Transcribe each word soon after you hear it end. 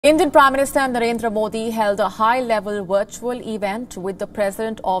Indian Prime Minister Narendra Modi held a high-level virtual event with the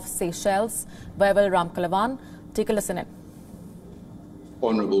President of Seychelles, Wavel Ramkalawan. Take a listen in.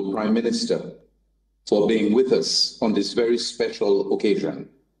 Honourable Prime Minister, for being with us on this very special occasion.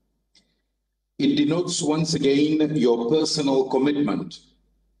 It denotes once again your personal commitment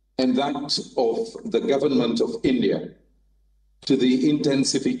and that of the Government of India to the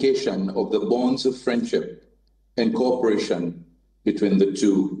intensification of the bonds of friendship and cooperation between the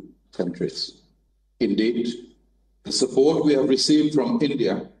two countries. Indeed, the support we have received from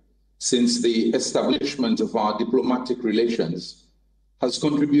India since the establishment of our diplomatic relations has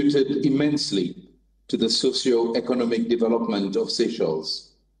contributed immensely to the socio-economic development of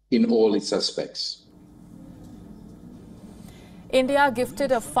Seychelles in all its aspects. India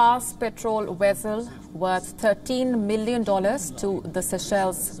gifted a fast petrol vessel worth $13 million to the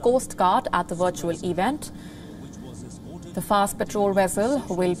Seychelles Coast Guard at the virtual event. The fast petrol vessel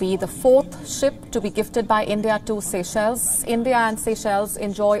will be the fourth ship to be gifted by India to Seychelles. India and Seychelles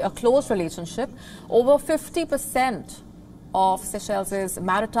enjoy a close relationship. Over 50% of Seychelles'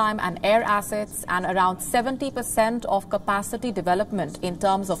 maritime and air assets and around 70% of capacity development in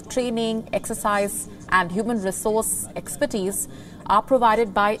terms of training, exercise and human resource expertise are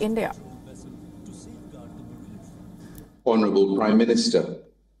provided by India. Honourable Prime Minister,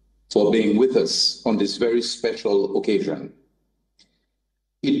 for being with us on this very special occasion.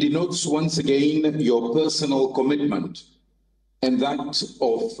 It denotes once again your personal commitment and that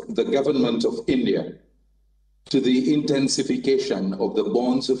of the Government of India to the intensification of the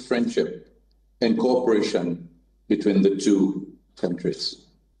bonds of friendship and cooperation between the two countries.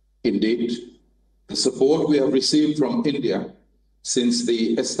 Indeed, the support we have received from India since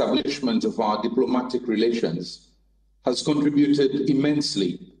the establishment of our diplomatic relations has contributed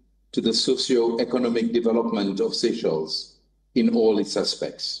immensely to the socio-economic development of Seychelles in all its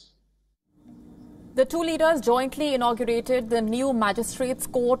aspects. The two leaders jointly inaugurated the new Magistrates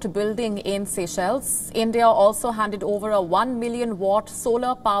Court building in Seychelles. India also handed over a 1 million watt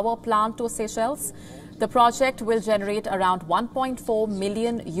solar power plant to Seychelles. The project will generate around 1.4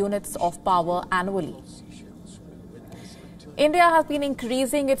 million units of power annually. India has been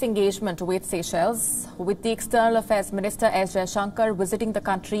increasing its engagement with Seychelles, with the External Affairs Minister S. Jaishankar visiting the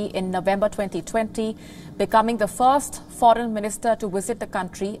country in November 2020, becoming the first foreign minister to visit the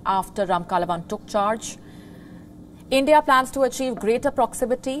country after Ramkalawan took charge. India plans to achieve greater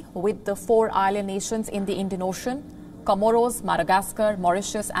proximity with the four island nations in the Indian Ocean, Comoros, Madagascar,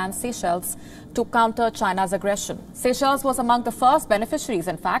 Mauritius and Seychelles, to counter China's aggression. Seychelles was among the first beneficiaries,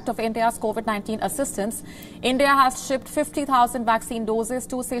 in fact, of India's COVID-19 assistance. India has shipped 50,000 vaccine doses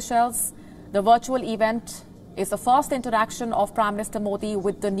to Seychelles. The virtual event is the first interaction of Prime Minister Modi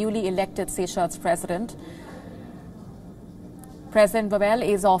with the newly elected Seychelles president. President Wavel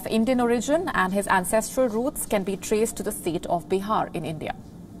is of Indian origin and his ancestral roots can be traced to the state of Bihar in India.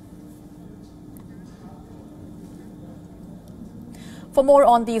 For more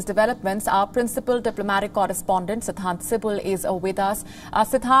on these developments, our principal diplomatic correspondent, Siddhant Sibul, is with us.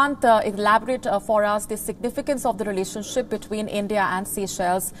 Siddhant, elaborate for us the significance of the relationship between India and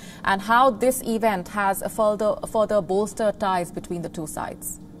Seychelles and how this event has further bolstered ties between the two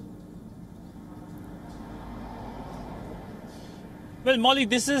sides. Well, Molly,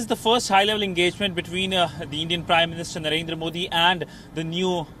 this is the first high-level engagement between the Indian Prime Minister Narendra Modi and the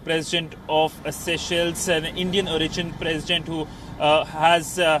new President of Seychelles, an Indian origin president who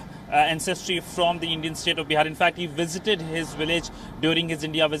has ancestry from the Indian state of Bihar. In fact, he visited his village during his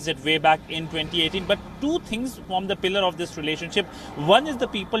India visit way back in 2018. But two things form the pillar of this relationship. One is the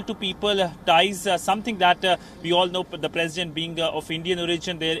people-to-people ties, something that we all know, the president being of Indian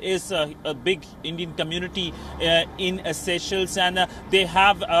origin. There is a big Indian community in Seychelles, and they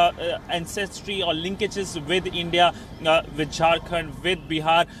have ancestry or linkages with India, with Jharkhand, with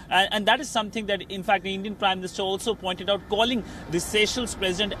Bihar. And that is something that, in fact, the Indian Prime Minister also pointed out, calling the Seychelles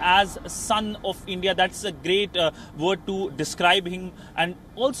president as son of India. That's a great word to describe him and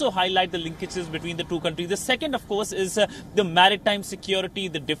also highlight the linkages between the two countries. The second, of course, is the maritime security,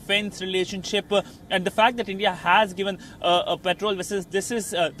 the defense relationship, and the fact that India has given a petrol vessel. This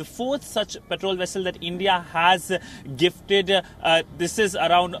is the fourth such petrol vessel that India has gifted. This is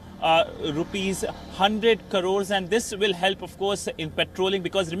around rupees 100 crores, and this will help, of course, in patrolling,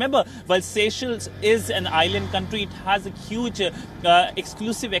 because remember, while Seychelles is an island country, it has a huge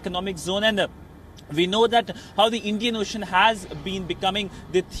exclusive economic zone, and We know that how the Indian Ocean has been becoming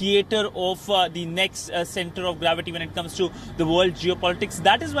the theatre of the next centre of gravity when it comes to the world geopolitics.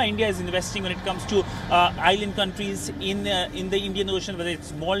 That is why India is investing when it comes to island countries in the Indian Ocean, whether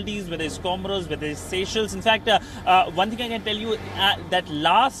it's Maldives, whether it's Comoros, whether it's Seychelles. In fact, one thing I can tell you that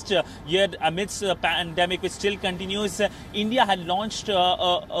last year, amidst the pandemic, which still continues, India had launched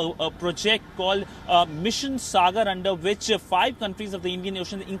a project called Mission Sagar, under which 5 countries of the Indian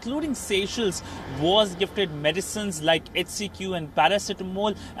Ocean, including Seychelles, was gifted medicines like HCQ and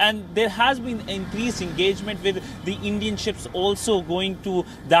paracetamol, and there has been increased engagement with the Indian ships also going to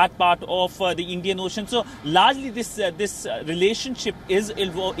that part of the Indian Ocean. So largely this relationship is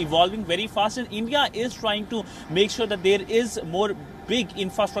evolving very fast, and India is trying to make sure that there is more big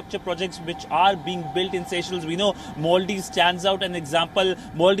infrastructure projects which are being built in Seychelles. We know Maldives stands out an example.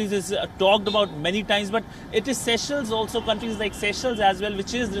 Maldives is talked about many times, but it is Seychelles, also countries like Seychelles as well,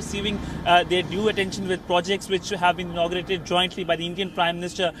 which is receiving their due attention with projects which have been inaugurated jointly by the Indian Prime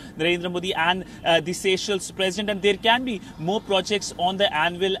Minister Narendra Modi and the Seychelles President. And there can be more projects on the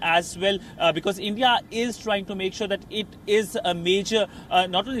anvil as well, because India is trying to make sure that it is a major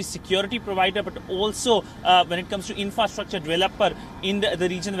not only security provider, but also when it comes to infrastructure developer in the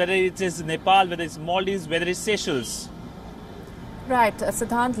region, whether it is Nepal, whether it's Maldives, whether it's Seychelles. Right,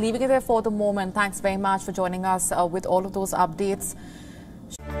 Siddhant, leaving it there for the moment. Thanks very much for joining us with all of those updates.